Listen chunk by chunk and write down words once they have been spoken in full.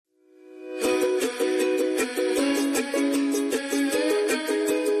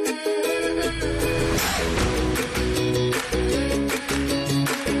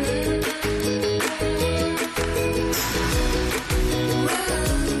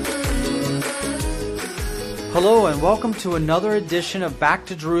Hello and welcome to another edition of Back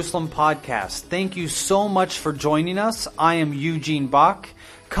to Jerusalem podcast. Thank you so much for joining us. I am Eugene Bach,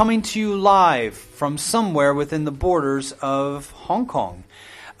 coming to you live from somewhere within the borders of Hong Kong.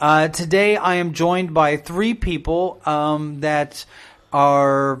 Today I am joined by three people that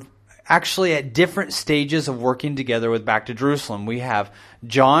are actually at different stages of working together with Back to Jerusalem. We have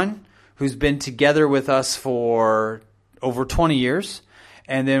John, who's been together with us for over 20 years.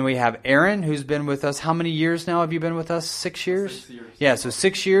 And then we have Aaron, who's been with us. How many years now have you been with us? 6 years? 6 years. Yeah, so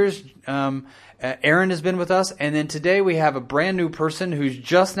 6 years. Aaron has been with us. And then today we have a brand new person who's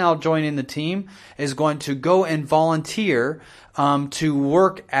just now joining the team, is going to go and volunteer to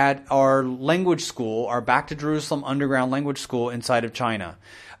work at our language school, our Back to Jerusalem underground language school inside of China.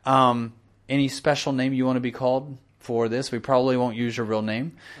 Any special name you want to be called for this? We probably won't use your real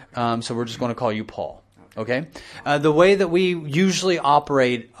name. So we're just going to call you Paul. Okay. The way that we usually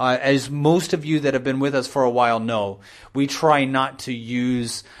operate, as most of you that have been with us for a while know, we try not to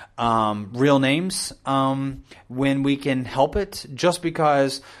use real names when we can help it, just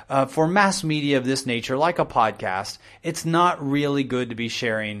because for mass media of this nature, like a podcast, it's not really good to be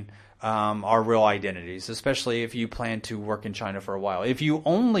sharing our real identities, especially if you plan to work in China for a while. If you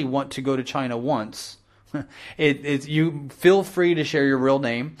only want to go to China once, you feel free to share your real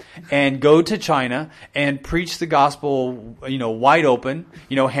name and go to China and preach the gospel, wide open,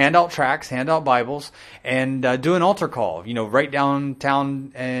 hand out tracts, hand out Bibles, and do an altar call, right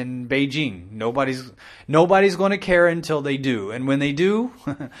downtown in Beijing. Nobody's going to care until they do. And when they do,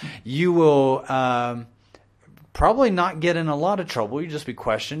 you will probably not get in a lot of trouble. You just be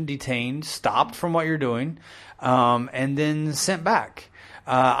questioned, detained, stopped from what you're doing, and then sent back.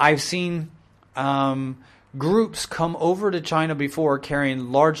 I've seen groups come over to China before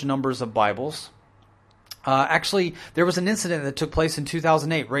carrying large numbers of Bibles. Actually, there was an incident that took place in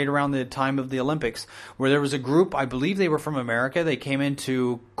 2008, right around the time of the Olympics, where there was a group, I believe they were from America. They came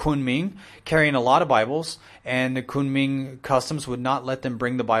into Kunming carrying a lot of Bibles, and the Kunming customs would not let them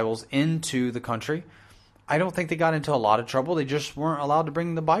bring the Bibles into the country. I don't think they got into a lot of trouble. They just weren't allowed to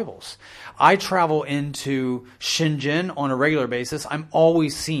bring the Bibles. I travel into Shenzhen on a regular basis. I'm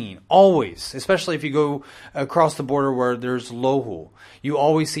always seeing, especially if you go across the border where there's Lohu, you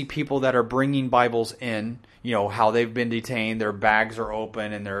always see people that are bringing Bibles in, how they've been detained, their bags are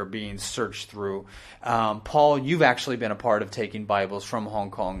open and they're being searched through. Paul, you've actually been a part of taking Bibles from Hong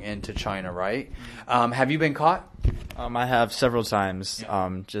Kong into China, right? Have you been caught? I have several times,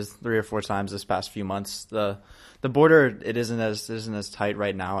 just 3 or 4 times this past few months. The border, it isn't as tight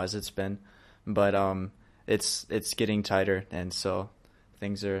right now as it's been, but it's getting tighter, and so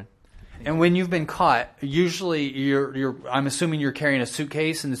things are. And when you've been caught, usually I'm assuming you're carrying a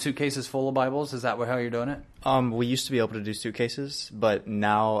suitcase, and the suitcase is full of Bibles. Is that how you're doing it? We used to be able to do suitcases, but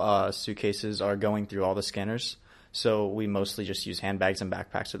now suitcases are going through all the scanners, so we mostly just use handbags and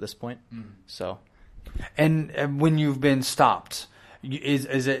backpacks at this point. So. And when you've been stopped,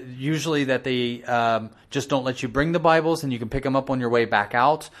 is it usually that they just don't let you bring the Bibles and you can pick them up on your way back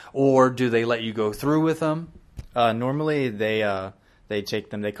out, or do they let you go through with them? Normally they take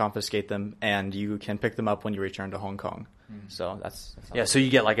them, they confiscate them, and you can pick them up when you return to Hong Kong. So that's so you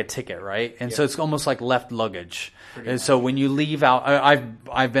get like a ticket, right? And so it's almost like left luggage. Pretty and much. So when you leave out,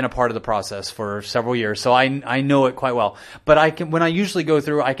 I've been a part of the process for several years, so I know it quite well. But when I usually go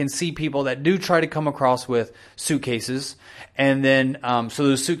through, I can see people that do try to come across with suitcases, and then so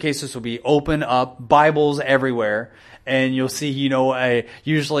those suitcases will be open up, Bibles everywhere. And you'll see,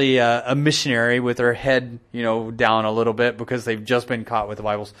 usually a missionary with their head, down a little bit because they've just been caught with the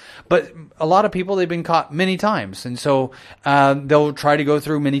Bibles. But a lot of people, they've been caught many times. And so they'll try to go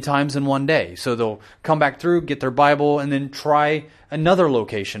through many times in one day. So they'll come back through, get their Bible, and then try another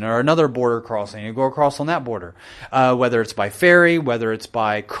location or another border crossing and go across on that border. Whether it's by ferry, whether it's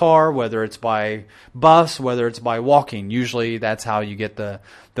by car, whether it's by bus, whether it's by walking. Usually that's how you get the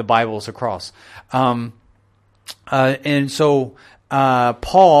Bibles across. And so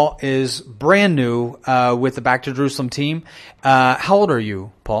Paul is brand new with the Back to Jerusalem team. How old are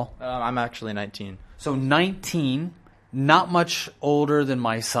you, Paul? I'm actually 19. So 19, not much older than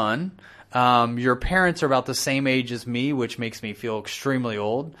my son. Your parents are about the same age as me, which makes me feel extremely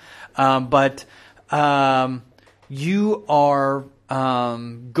old. But you are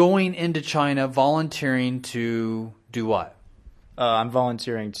going into China volunteering to do what? I'm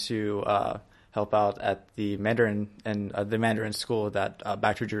volunteering to help out at the Mandarin and the Mandarin school that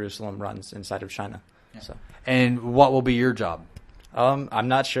Back to Jerusalem runs inside of China. Yeah. So. And what will be your job? I'm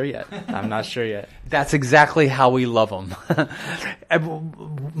not sure yet. That's exactly how we love them.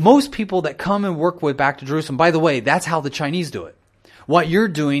 Most people that come and work with Back to Jerusalem, by the way, that's how the Chinese do it. What you're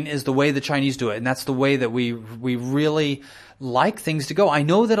doing is the way the Chinese do it, and that's the way that we really like things to go. I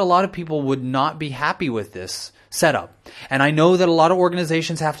know that a lot of people would not be happy with this setup, and I know that a lot of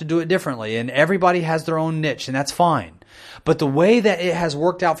organizations have to do it differently, and everybody has their own niche, and that's fine. But the way that it has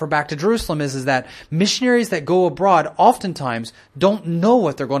worked out for Back to Jerusalem is that missionaries that go abroad oftentimes don't know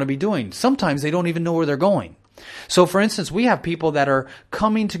what they're going to be doing. Sometimes they don't even know where they're going. So, for instance, we have people that are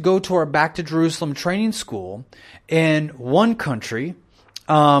coming to go to our Back to Jerusalem training school in one country,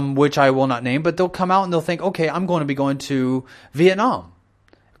 which I will not name, but they'll come out and they'll think, okay, I'm going to be going to Vietnam.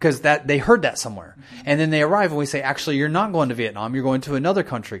 Because they heard that somewhere. And then they arrive and we say, actually, you're not going to Vietnam, you're going to another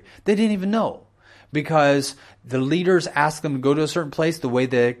country. They didn't even know. Because the leaders ask them to go to a certain place, the way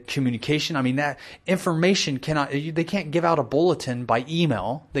the communication, I mean, that information they can't give out a bulletin by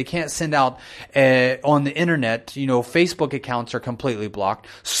email. They can't send out on the internet. Facebook accounts are completely blocked.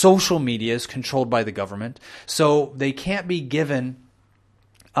 Social media is controlled by the government. So they can't be given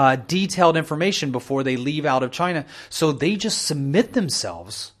detailed information before they leave out of China. So they just submit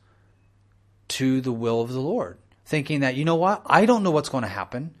themselves to the will of the Lord, thinking that, you know what, I don't know what's going to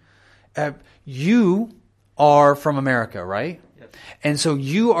happen. You are from America, right? Yep. And so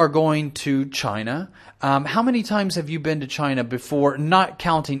you are going to China. How many times have you been to China before, not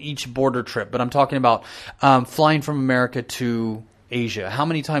counting each border trip, but I'm talking about flying from America to Asia? How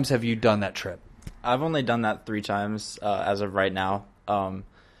many times have you done that trip? I've only done that 3 times as of right now. So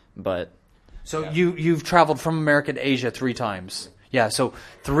you've traveled from America to Asia 3 times. Yeah, so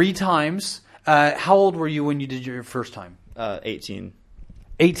 3 times. How old were you when you did your first time? 18.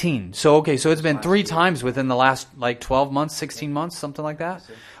 18. So, okay, so it's been 3 times within the last 12 months, 16 months, something like that?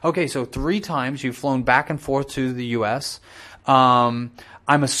 Okay, so 3 times you've flown back and forth to the U.S. I'm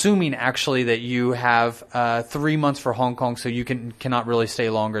assuming actually that you have 3 months for Hong Kong, so you cannot really stay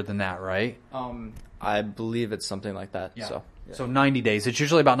longer than that, right? I believe it's something like that. Yeah. So 90 days. It's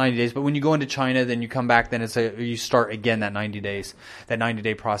usually about 90 days. But when you go into China, then you come back, then you start again that 90 days, that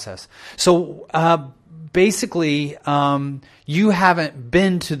 90-day process. So basically, you haven't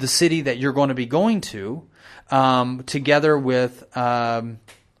been to the city that you're going to be going to together with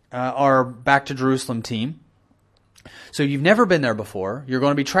our Back to Jerusalem team. So you've never been there before. You're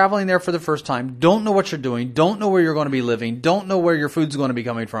going to be traveling there for the first time. Don't know what you're doing. Don't know where you're going to be living. Don't know where your food's going to be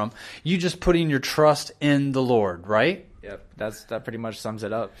coming from. You just putting your trust in the Lord, right? Yep, that pretty much sums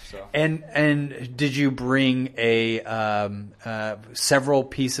it up. So. And did you bring several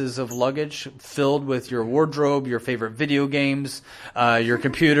pieces of luggage filled with your wardrobe, your favorite video games, your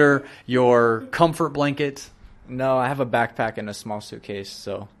computer, your comfort blanket? No, I have a backpack and a small suitcase,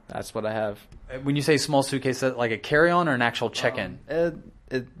 so that's what I have. When you say small suitcase, is that like a carry-on or an actual check-in?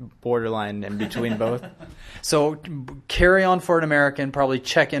 Borderline in between both. So carry-on for an American, probably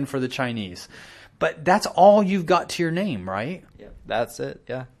check-in for the Chinese. But that's all you've got to your name, right? Yeah, that's it.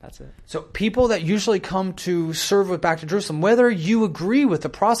 Yeah, that's it. So people that usually come to serve with Back to Jerusalem, whether you agree with the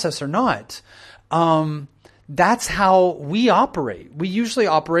process or not, that's how we operate. We usually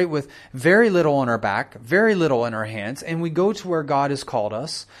operate with very little on our back, very little in our hands, and we go to where God has called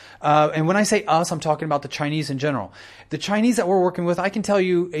us. And when I say us, I'm talking about the Chinese in general. The Chinese that we're working with, I can tell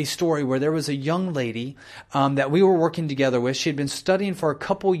you a story where there was a young lady that we were working together with. She had been studying for a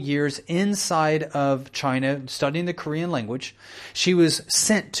couple years inside of China, studying the Korean language. She was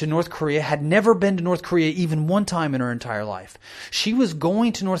sent to North Korea, had never been to North Korea even one time in her entire life. She was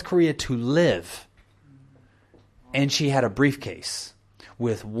going to North Korea to live. And she had a briefcase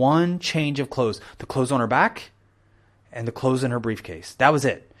with one change of clothes. The clothes on her back and the clothes in her briefcase. That was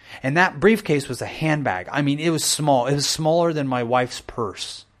it. And that briefcase was a handbag. I mean, it was small. It was smaller than my wife's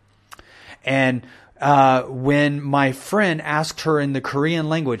purse. And when my friend asked her in the Korean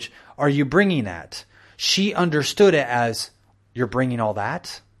language, "Are you bringing that?" she understood it as, "You're bringing all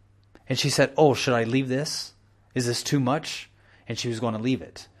that?" And she said, "Oh, should I leave this? Is this too much?" And she was going to leave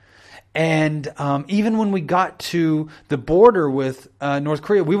it. And even when we got to the border with North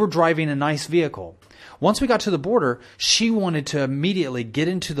Korea, we were driving a nice vehicle. Once we got to the border, she wanted to immediately get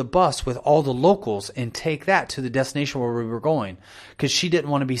into the bus with all the locals and take that to the destination where we were going, because she didn't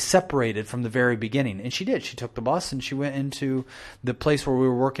want to be separated from the very beginning. And she did. She took the bus and she went into the place where we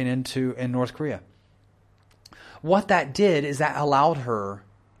were working in North Korea. What that did is that allowed her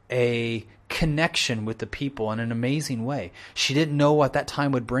a connection with the people in an amazing way. She didn't know what that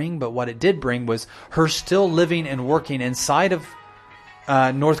time would bring, but what it did bring was her still living and working inside of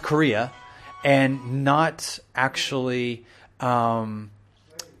North Korea and not actually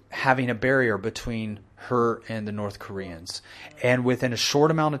having a barrier between her and the North Koreans. And within a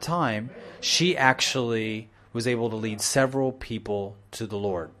short amount of time, she actually was able to lead several people to the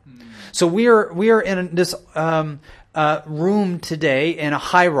Lord. So we are in this room today in a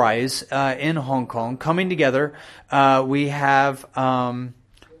high rise in Hong Kong coming together. We have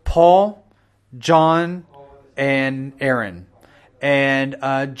Paul, John, and Aaron. And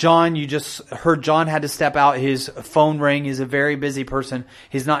John, you just heard John had to step out. His phone rang. He's a very busy person.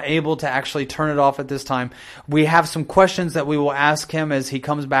 He's not able to actually turn it off at this time. We have some questions that we will ask him as he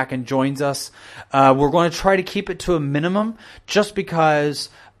comes back and joins us. We're going to try to keep it to a minimum just because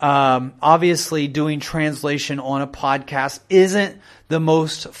obviously doing translation on a podcast isn't the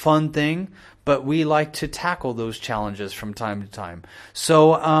most fun thing, but we like to tackle those challenges from time to time.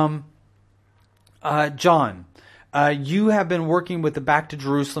 So, John, you have been working with the Back to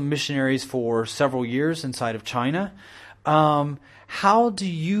Jerusalem missionaries for several years inside of China. How do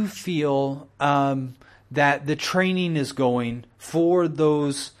you feel that the training is going for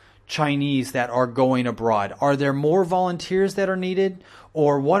those Chinese that are going abroad? Are there more volunteers that are needed?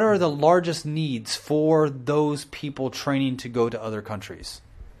 Or what are the largest needs for those people training to go to other countries?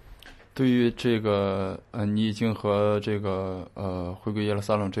 对于这个你已经和这个回归耶路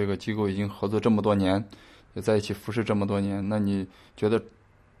撒冷这个机构已经合作这么多年，也在一起服侍这么多年，那你觉得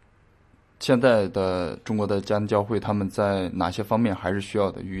现在的中国的家庭教会他们在哪些方面还是需要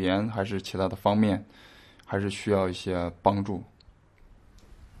的？语言还是其他的方面，还是需要一些帮助？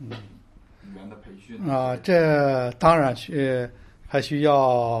语言的培训这当然还需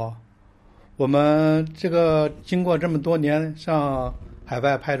要。我们这个经过这么多年上海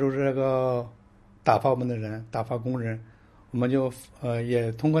外派出这个打发我们的人，打发工人，我们就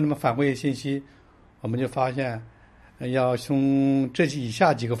也通过他们反馈信息，我们就发现要从这以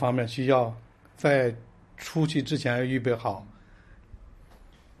下几个方面需要在出去之前要预备好。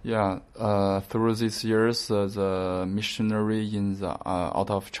Yeah, through these years, the missionary in the out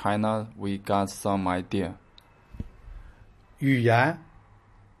of China, we got some idea. 语言、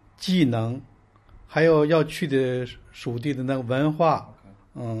技能，还有要去的属地的那个文化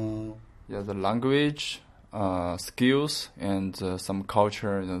，Yeah, the language, skills, and some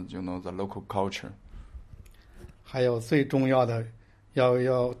culture. You know, the local culture. 还有最重要的，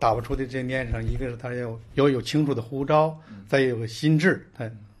要打不出的这念上，一个是他要有清楚的呼召，再有个心智。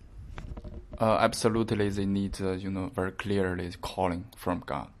Absolutely, they need, very clearly calling from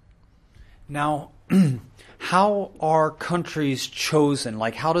God. Now, how are countries chosen?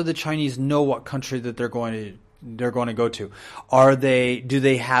 Like, how do the Chinese know what country that they're going to go to? Do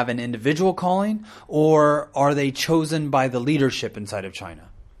they have an individual calling, or are they chosen by the leadership inside of China?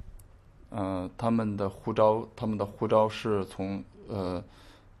 他们的呼召是从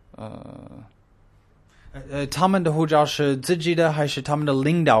他们的护照是自己的，还是他们的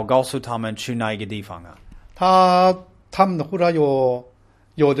领导告诉他们去哪一个地方啊？他们的护照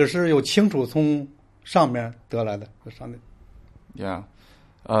有的是有清楚从上面得来的，上面。Yeah,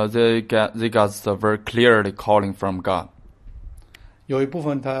 they got the very clearly calling from God. 有一部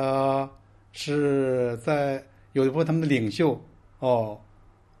分他们的领袖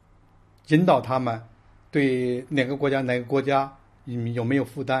引导他们对哪个国家有没有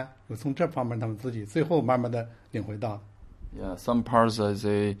负担，有从这方面他们自己最后慢慢的领会到。Yeah, some parts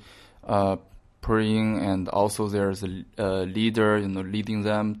they praying, and also there's a leader, leading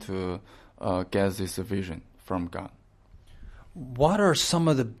them to get this vision from God. What are some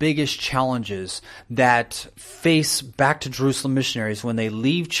of the biggest challenges that face Back to Jerusalem missionaries when they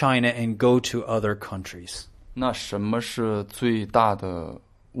leave China and go to other countries? 那什么是最大的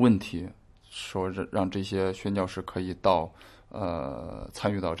问题？说让这些宣教士可以到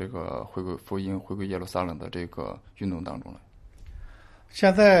参与到这个回归福音、回归耶路撒冷的这个运动当中来。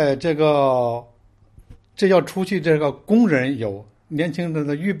现在这要出去，这个工人有年轻人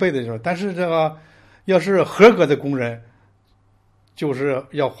的预备的时候，但是这个要是合格的工人，就是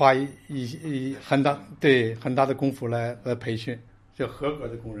要花很大的功夫来培训。这合格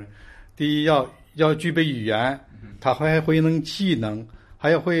的工人，第一要具备语言，他还会能技能。还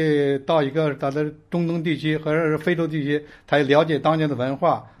要会到一个他的中东地区或者是非洲地区，他也了解当地的文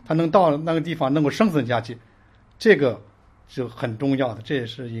化，他能到那个地方能够生存下去，这个是很重要的，这也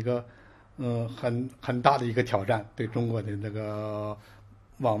是一个很大的一个挑战，对中国的那个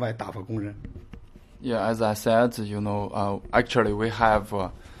往外打发工人。Yeah, as I said, actually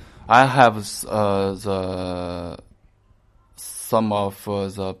I have some of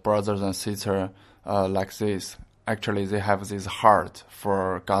the brothers and sisters like this. Actually, they have this heart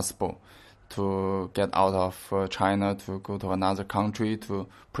for gospel, to get out of China, to go to another country to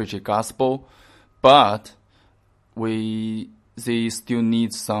preach the gospel. But they still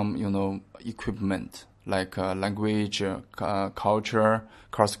need some, equipment, like language, culture,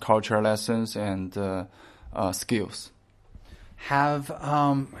 cross-culture lessons, and skills.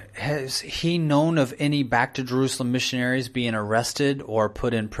 has he known of any back to Jerusalem missionaries being arrested or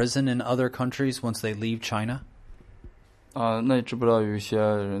put in prison in other countries once they leave China? 那你知不知道有一些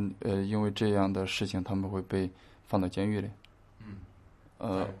人因为这样的事情他们会被放到监狱里？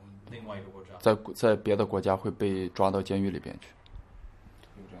另外一个国家，在别的国家会被抓到监狱里边去。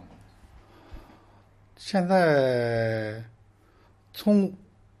现在从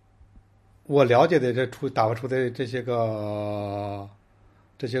我了解的打发出的这些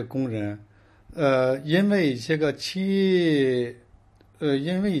工人，因为一些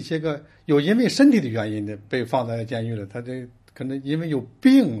身体的原因的被放在监狱了，他这可能因为有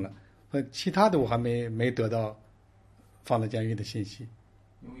病了，其他的我还没得到放在监狱的信息。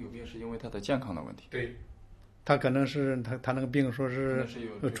因为有病是因为他的健康的问题。对，他可能是他那个病说是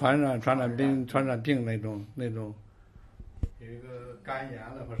传染病那种，有一个肝炎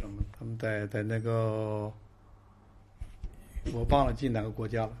了或什么，他们在那个我忘了进哪个国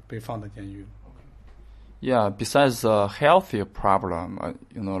家了，被放到监狱了。Yeah, besides a healthy problem,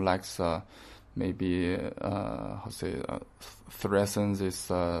 like maybe threaten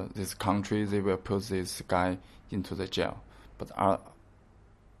this country, they will put this guy into the jail. But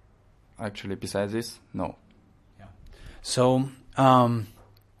actually, besides this, no. Yeah. So,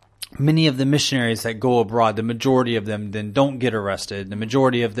 many of the missionaries that go abroad, the majority of them then don't get arrested. The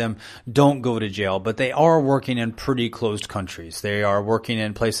majority of them don't go to jail, but they are working in pretty closed countries. They are working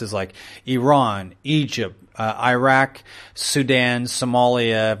in places like Iran, Egypt, Iraq, Sudan,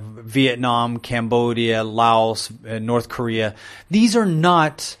 Somalia, Vietnam, Cambodia, Laos, North Korea. These are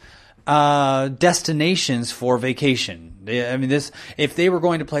not destinations for vacation. If they were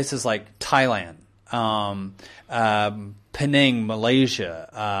going to places like Thailand, Penang,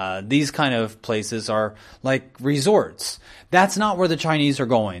 Malaysia, these kind of places are like resorts. That's not where the Chinese are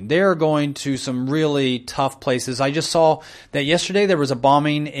going. They're going to some really tough places. I just saw that yesterday there was a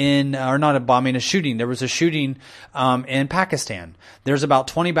shooting. There was a shooting in Pakistan. There's about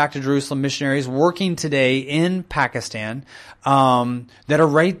 20 Back to Jerusalem missionaries working today in Pakistan that are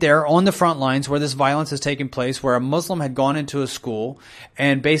right there on the front lines where this violence is taking place, where a Muslim had gone into a school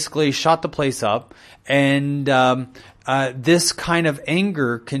and basically shot the place up. And this kind of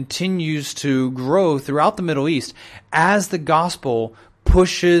anger continues to grow throughout the Middle East as the gospel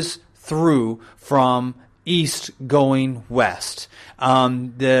pushes through from east going west.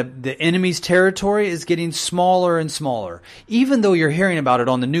 The enemy's territory is getting smaller and smaller. Even though you're hearing about it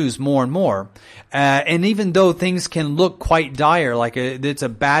on the news more and more, and even though things can look quite dire, like it's a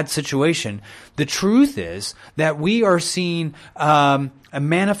bad situation, the truth is that we are seeing a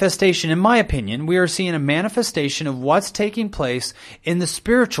manifestation, in my opinion, we are seeing a manifestation of what's taking place in the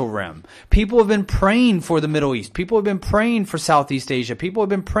spiritual realm. People have been praying for the Middle East. People have been praying for Southeast Asia. People have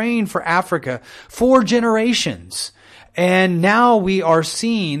been praying for Africa for generations. And now we are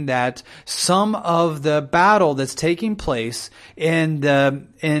seeing that some of the battle that's taking place in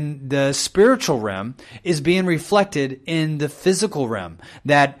the spiritual realm is being reflected in the physical realm.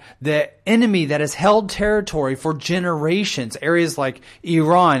 That the enemy that has held territory for generations, areas like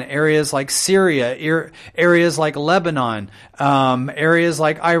Iran, areas like Syria, areas like Lebanon, areas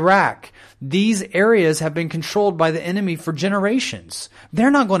like Iraq, these areas have been controlled by the enemy for generations.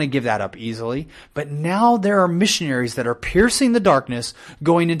 They're not going to give that up easily. But now there are missionaries that are piercing the darkness,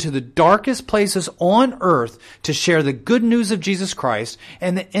 going into the darkest places on earth to share the good news of Jesus Christ,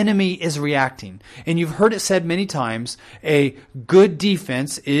 and the enemy is reacting. And you've heard it said many times, a good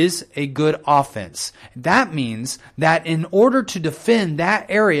defense is a good offense. That means that in order to defend that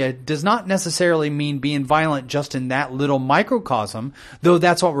area does not necessarily mean being violent just in that little microcosm, though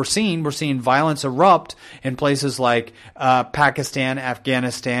that's what we're seeing. We're seeing violence erupt in places like Pakistan,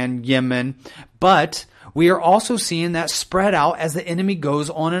 Afghanistan, Yemen, but we are also seeing that spread out as the enemy goes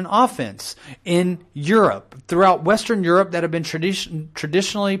on an offense in Europe. Throughout Western Europe that have been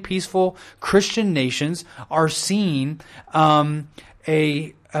traditionally peaceful Christian nations are seeing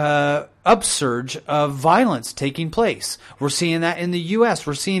a upsurge of violence taking place. We're seeing that in the U.S.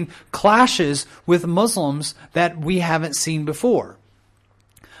 We're seeing clashes with Muslims that we haven't seen before.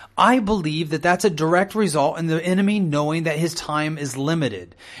 I believe that that's a direct result in the enemy knowing that his time is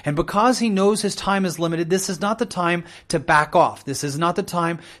limited. And because he knows his time is limited, this is not the time to back off. This is not the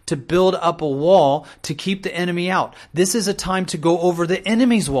time to build up a wall to keep the enemy out. This is a time to go over the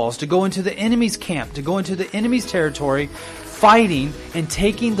enemy's walls, to go into the enemy's camp, to go into the enemy's territory, fighting and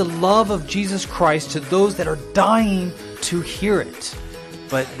taking the love of Jesus Christ to those that are dying to hear it.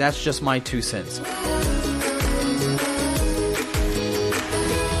 But that's just my 2 cents.